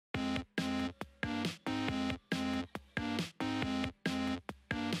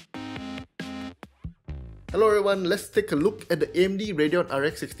Hello everyone, let's take a look at the AMD Radeon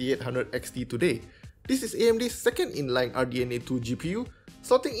RX 6800 XT today. This is AMD's second inline RDNA 2 GPU,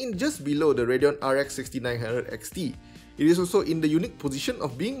 slotting in just below the Radeon RX 6900 XT. It is also in the unique position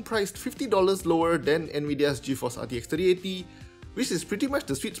of being priced $50 lower than Nvidia's GeForce RTX 3080, which is pretty much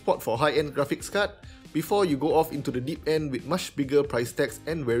the sweet spot for high-end graphics card before you go off into the deep end with much bigger price tags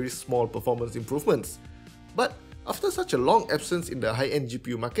and very small performance improvements. But after such a long absence in the high-end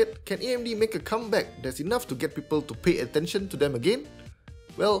GPU market, can AMD make a comeback that's enough to get people to pay attention to them again?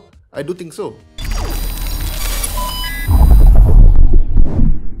 Well, I do think so.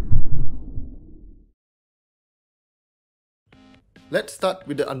 Let's start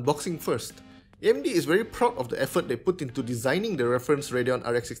with the unboxing first. AMD is very proud of the effort they put into designing the reference Radeon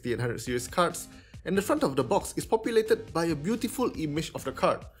RX 6800 series cards, and the front of the box is populated by a beautiful image of the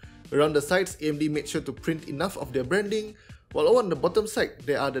card. Around the sides, AMD made sure to print enough of their branding, while on the bottom side,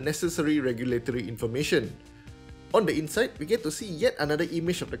 there are the necessary regulatory information. On the inside, we get to see yet another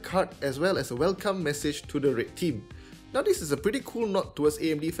image of the card as well as a welcome message to the Red team. Now this is a pretty cool nod towards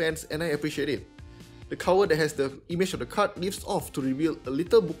AMD fans and I appreciate it. The cover that has the image of the card lifts off to reveal a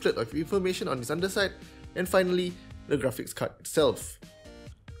little booklet of information on its underside, and finally, the graphics card itself.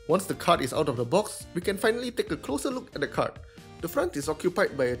 Once the card is out of the box, we can finally take a closer look at the card. The front is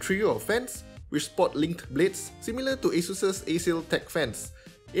occupied by a trio of fans, which sport linked blades similar to Asus's Asil Tech fans.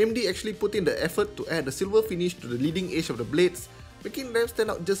 AMD actually put in the effort to add a silver finish to the leading edge of the blades, making them stand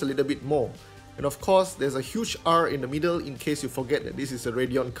out just a little bit more. And of course, there's a huge R in the middle in case you forget that this is a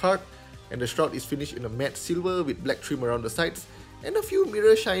Radeon card, and the shroud is finished in a matte silver with black trim around the sides, and a few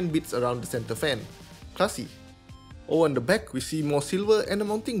mirror shine bits around the center fan. Classy. On the back, we see more silver and a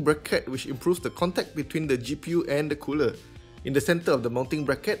mounting bracket which improves the contact between the GPU and the cooler. In the center of the mounting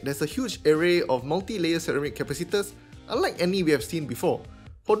bracket, there's a huge array of multi-layer ceramic capacitors, unlike any we have seen before.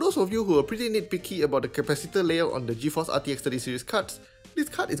 For those of you who are pretty nitpicky about the capacitor layout on the GeForce RTX 30 series cards, this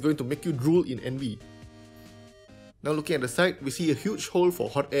card is going to make you drool in envy. Now looking at the side, we see a huge hole for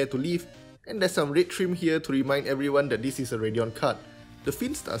hot air to leave, and there's some red trim here to remind everyone that this is a Radeon card. The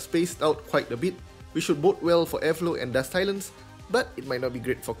fins are spaced out quite a bit, which should bode well for airflow and dust silence, but it might not be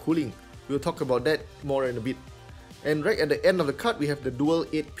great for cooling. We'll talk about that more in a bit. And right at the end of the card, we have the dual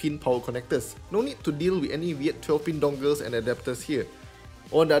 8-pin power connectors. No need to deal with any weird 12-pin dongles and adapters here.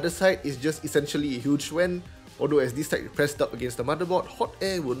 On the other side is just essentially a huge fan, although as this side is pressed up against the motherboard, hot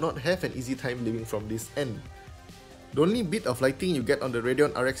air will not have an easy time leaving from this end. The only bit of lighting you get on the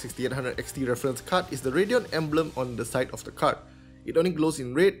Radeon RX 6800 XT reference card is the Radeon emblem on the side of the card. It only glows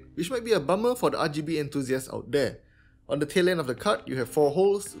in red, which might be a bummer for the RGB enthusiasts out there. On the tail end of the card, you have 4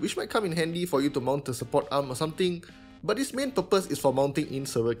 holes, which might come in handy for you to mount a support arm or something, but its main purpose is for mounting in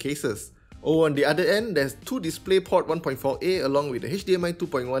server cases. On the other end, there's 2 DisplayPort 1.4a along with the HDMI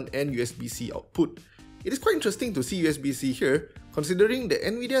 2.1 and USB-C output. It is quite interesting to see USB-C here, considering that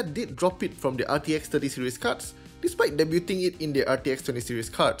Nvidia did drop it from the RTX 30 series cards, despite debuting it in their RTX 20 series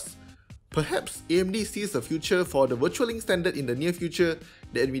cards. Perhaps AMD sees a future for the virtual link standard in the near future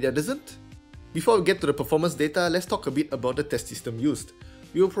that Nvidia doesn't? Before we get to the performance data, let's talk a bit about the test system used.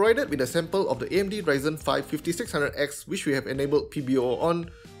 We were provided with a sample of the AMD Ryzen 5 5600X, which we have enabled PBO on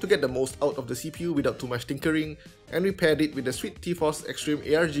to get the most out of the CPU without too much tinkering, and we paired it with the Sweet T-Force Extreme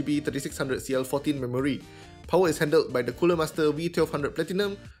ARGB 3600CL14 memory. Power is handled by the Cooler Master V1200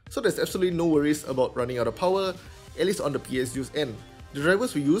 Platinum, so there's absolutely no worries about running out of power, at least on the PSU's end. The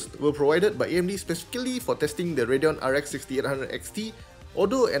drivers we used were provided by AMD specifically for testing the Radeon RX 6800 XT,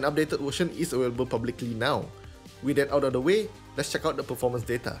 although an updated version is available publicly now. With that out of the way, let's check out the performance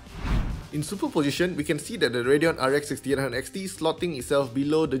data. In superposition, we can see that the Radeon RX 6800 XT is slotting itself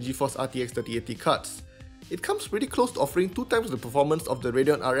below the GeForce RTX 3080 cards. It comes pretty close to offering 2 times the performance of the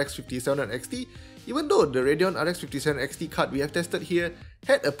Radeon RX 5700 XT, even though the Radeon RX 5700 XT card we have tested here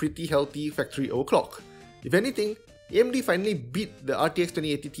had a pretty healthy factory overclock. If anything, AMD finally beat the RTX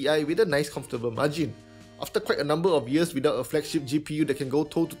 2080 Ti with a nice comfortable margin. After quite a number of years without a flagship GPU that can go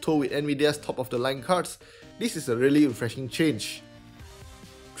toe-to-toe with Nvidia's top-of-the-line cards, this is a really refreshing change.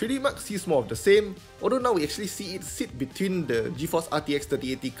 3D Mark sees more of the same, although now we actually see it sit between the GeForce RTX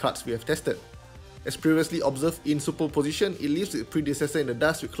 3080 cards we have tested. As previously observed in superposition, it leaves its predecessor in the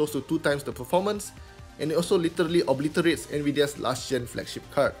dust with close to 2 times the performance, and it also literally obliterates Nvidia's last-gen flagship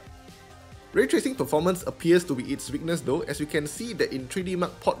card. Ray tracing performance appears to be its weakness though, as we can see that in 3D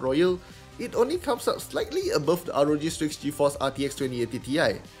Mark Port Royal, it only comes up slightly above the ROG Strix GeForce RTX 2080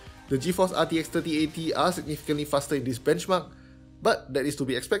 Ti. The GeForce RTX 3080 are significantly faster in this benchmark, but that is to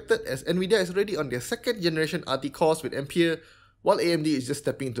be expected as Nvidia is already on their 2nd generation RT cores with Ampere, while AMD is just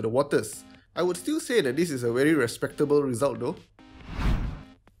stepping into the waters. I would still say that this is a very respectable result though.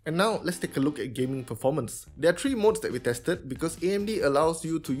 And now let's take a look at gaming performance. There are 3 modes that we tested because AMD allows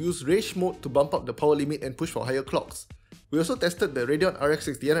you to use Rage mode to bump up the power limit and push for higher clocks. We also tested the Radeon RX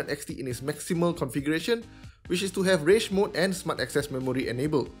 6800 XT in its maximal configuration, which is to have Rage mode and Smart Access Memory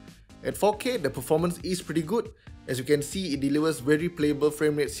enabled. At 4K, the performance is pretty good. As you can see, it delivers very playable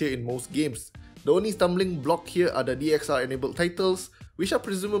frame rates here in most games. The only stumbling block here are the DXR enabled titles, which are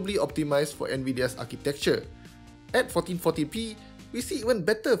presumably optimized for Nvidia's architecture. At 1440p, we see even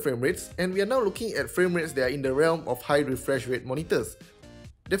better frame rates, and we are now looking at frame rates that are in the realm of high refresh rate monitors.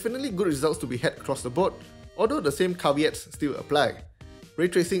 Definitely good results to be had across the board, although the same caveats still apply. Ray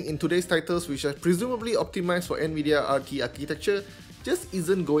tracing in today's titles, which are presumably optimized for Nvidia RT architecture, just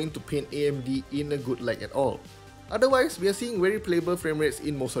isn't going to paint AMD in a good light at all. Otherwise, we are seeing very playable frame rates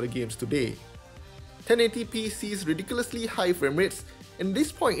in most of the games today. 1080p sees ridiculously high frame rates, and at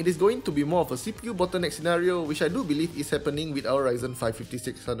this point it is going to be more of a CPU bottleneck scenario, which I do believe is happening with our Ryzen 5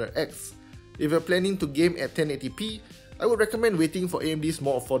 5600X. If you're planning to game at 1080p, I would recommend waiting for AMD's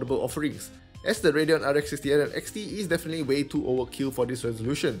more affordable offerings, as the Radeon RX 6800 XT is definitely way too overkill for this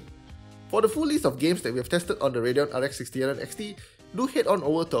resolution. For the full list of games that we have tested on the Radeon RX 6800 XT, do head on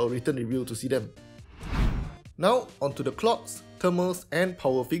over to our written review to see them. Now, onto the clocks, thermals and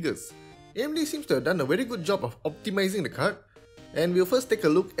power figures. AMD seems to have done a very good job of optimizing the card, and we'll first take a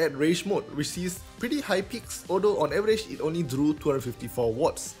look at Rage mode, which sees pretty high peaks, although on average it only drew 254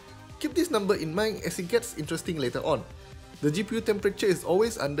 watts. Keep this number in mind as it gets interesting later on. The GPU temperature is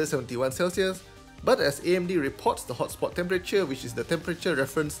always under 71 Celsius, but as AMD reports the hotspot temperature, which is the temperature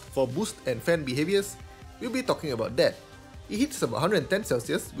referenced for boost and fan behaviors, we'll be talking about that. It hits about 110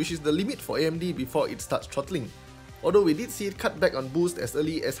 Celsius, which is the limit for AMD before it starts throttling, although we did see it cut back on boost as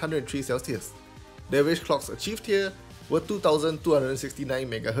early as 103 Celsius. The average clocks achieved here were 2269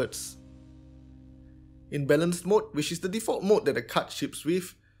 MHz. In balanced mode, which is the default mode that the card ships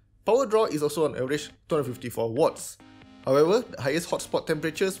with, power draw is also on average 254 watts. However, the highest hotspot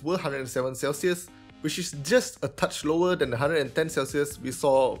temperatures were 107 Celsius, which is just a touch lower than the 110 Celsius we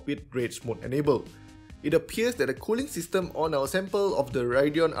saw with Rage mode enabled. It appears that the cooling system on our sample of the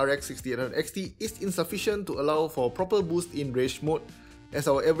Radeon RX 6800 XT is insufficient to allow for proper boost in Rage mode, as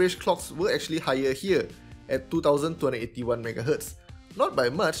our average clocks were actually higher here at 2281 MHz. Not by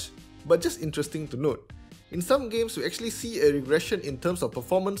much, but just interesting to note. In some games, we actually see a regression in terms of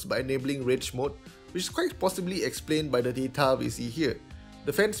performance by enabling Rage mode, which is quite possibly explained by the data we see here.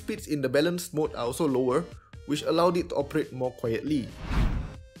 The fan speeds in the balanced mode are also lower, which allowed it to operate more quietly.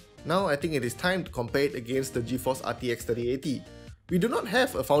 Now I think it is time to compare it against the GeForce RTX 3080. We do not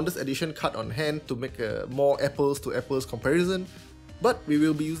have a Founders Edition card on hand to make a more apples to apples comparison, but we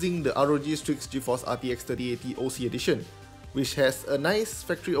will be using the ROG Strix GeForce RTX 3080 OC Edition, which has a nice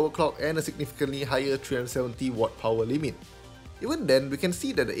factory overclock and a significantly higher 370 watt power limit. Even then, we can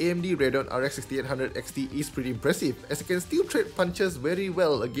see that the AMD Radeon RX 6800 XT is pretty impressive, as it can still trade punches very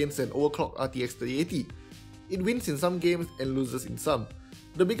well against an overclocked RTX 3080. It wins in some games and loses in some.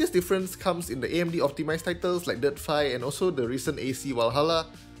 The biggest difference comes in the AMD optimized titles like Dirt 5 and also the recent AC Valhalla,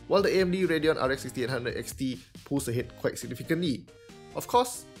 while the AMD Radeon RX 6800 XT pulls ahead quite significantly. Of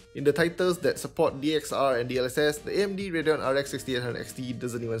course, in the titles that support DXR and DLSS, the AMD Radeon RX 6800 XT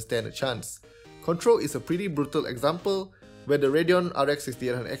doesn't even stand a chance. Control is a pretty brutal example, where the Radeon RX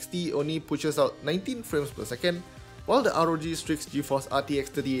 6800 XT only pushes out 19 frames per second, while the ROG Strix GeForce RTX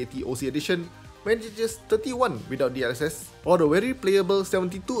 3080 OC Edition manages 31 without DLSS, or the very playable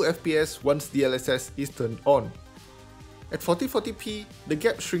 72 FPS once DLSS is turned on. At 1440p, the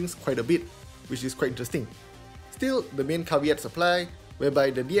gap shrinks quite a bit, which is quite interesting. Still, the main caveats apply,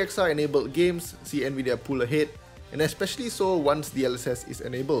 whereby the DXR enabled games see Nvidia pull ahead, and especially so once DLSS is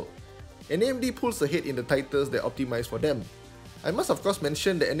enabled. And AMD pulls ahead in the titles that optimize for them. I must of course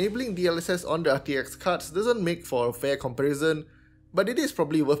mention that enabling DLSS on the RTX cards doesn't make for a fair comparison, but it is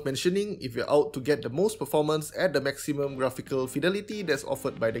probably worth mentioning if you're out to get the most performance at the maximum graphical fidelity that's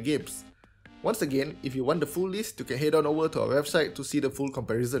offered by the games. Once again, if you want the full list, you can head on over to our website to see the full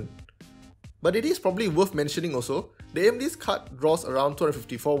comparison. But it is probably worth mentioning also, the AMD's card draws around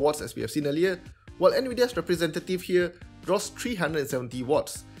 254 watts as we have seen earlier, while Nvidia's representative here draws 370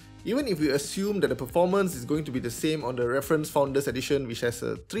 watts. Even if we assume that the performance is going to be the same on the reference Founders Edition, which has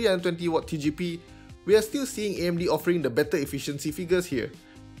a 320 watt TGP, we are still seeing AMD offering the better efficiency figures here.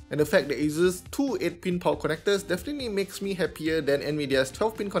 And the fact that it uses two 8-pin power connectors definitely makes me happier than Nvidia's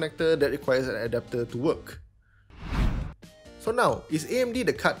 12-pin connector that requires an adapter to work. So now, is AMD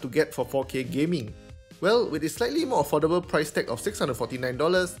the card to get for 4K gaming? Well, with its slightly more affordable price tag of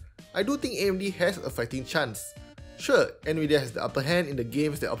 $649, I do think AMD has a fighting chance. Sure, Nvidia has the upper hand in the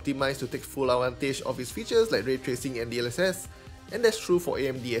games that optimize to take full advantage of its features like ray tracing and DLSS, and that's true for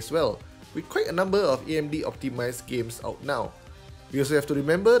AMD as well, with quite a number of AMD optimized games out now. We also have to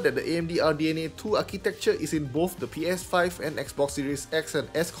remember that the AMD RDNA 2 architecture is in both the PS5 and Xbox Series X and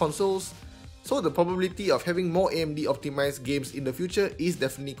S consoles, so the probability of having more AMD optimized games in the future is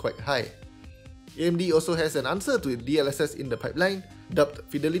definitely quite high. AMD also has an answer to DLSS in the pipeline, dubbed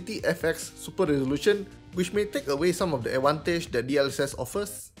Fidelity FX Super Resolution, which may take away some of the advantage that DLSS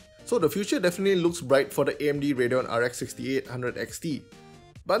offers. So the future definitely looks bright for the AMD Radeon RX 6800 XT.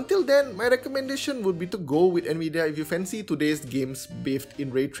 But until then, my recommendation would be to go with Nvidia if you fancy today's games bathed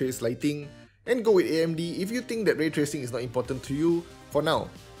in ray trace lighting, and go with AMD if you think that ray tracing is not important to you for now.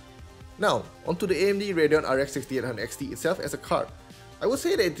 Now, onto the AMD Radeon RX 6800 XT itself as a card. I would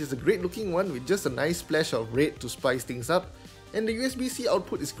say that it is a great looking one with just a nice splash of red to spice things up, and the USB-C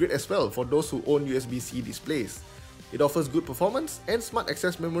output is great as well for those who own USB-C displays. It offers good performance, and Smart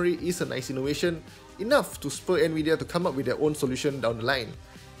Access Memory is a nice innovation, enough to spur Nvidia to come up with their own solution down the line.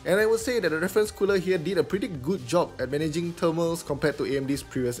 And I would say that the reference cooler here did a pretty good job at managing thermals compared to AMD's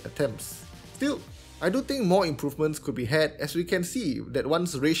previous attempts. Still, I do think more improvements could be had, as we can see that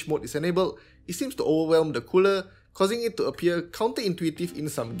once Rage mode is enabled, it seems to overwhelm the cooler, causing it to appear counterintuitive in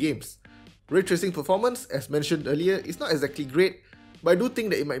some games. Ray tracing performance, as mentioned earlier, is not exactly great, but I do think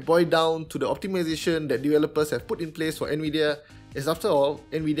that it might boil down to the optimization that developers have put in place for Nvidia, as after all,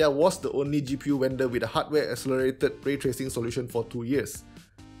 Nvidia was the only GPU vendor with a hardware accelerated ray tracing solution for 2 years.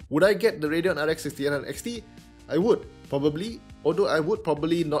 Would I get the Radeon RX 6800 XT? I would, probably, although I would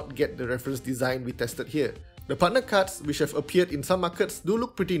probably not get the reference design we tested here. The partner cards, which have appeared in some markets, do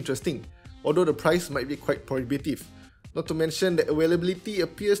look pretty interesting, although the price might be quite prohibitive. Not to mention that availability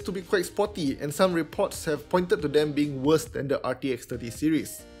appears to be quite spotty, and some reports have pointed to them being worse than the RTX 30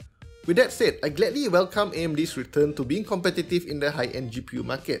 series. With that said, I gladly welcome AMD's return to being competitive in the high-end GPU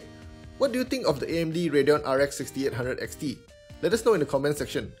market. What do you think of the AMD Radeon RX 6800 XT? Let us know in the comment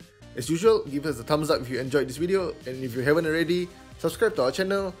section. As usual, give us a thumbs up if you enjoyed this video, and if you haven't already, subscribe to our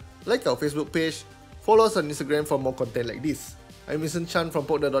channel, like our Facebook page, follow us on Instagram for more content like this. I'm Vincent Chan from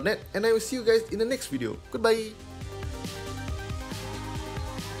Pogda.net, and I will see you guys in the next video. Goodbye!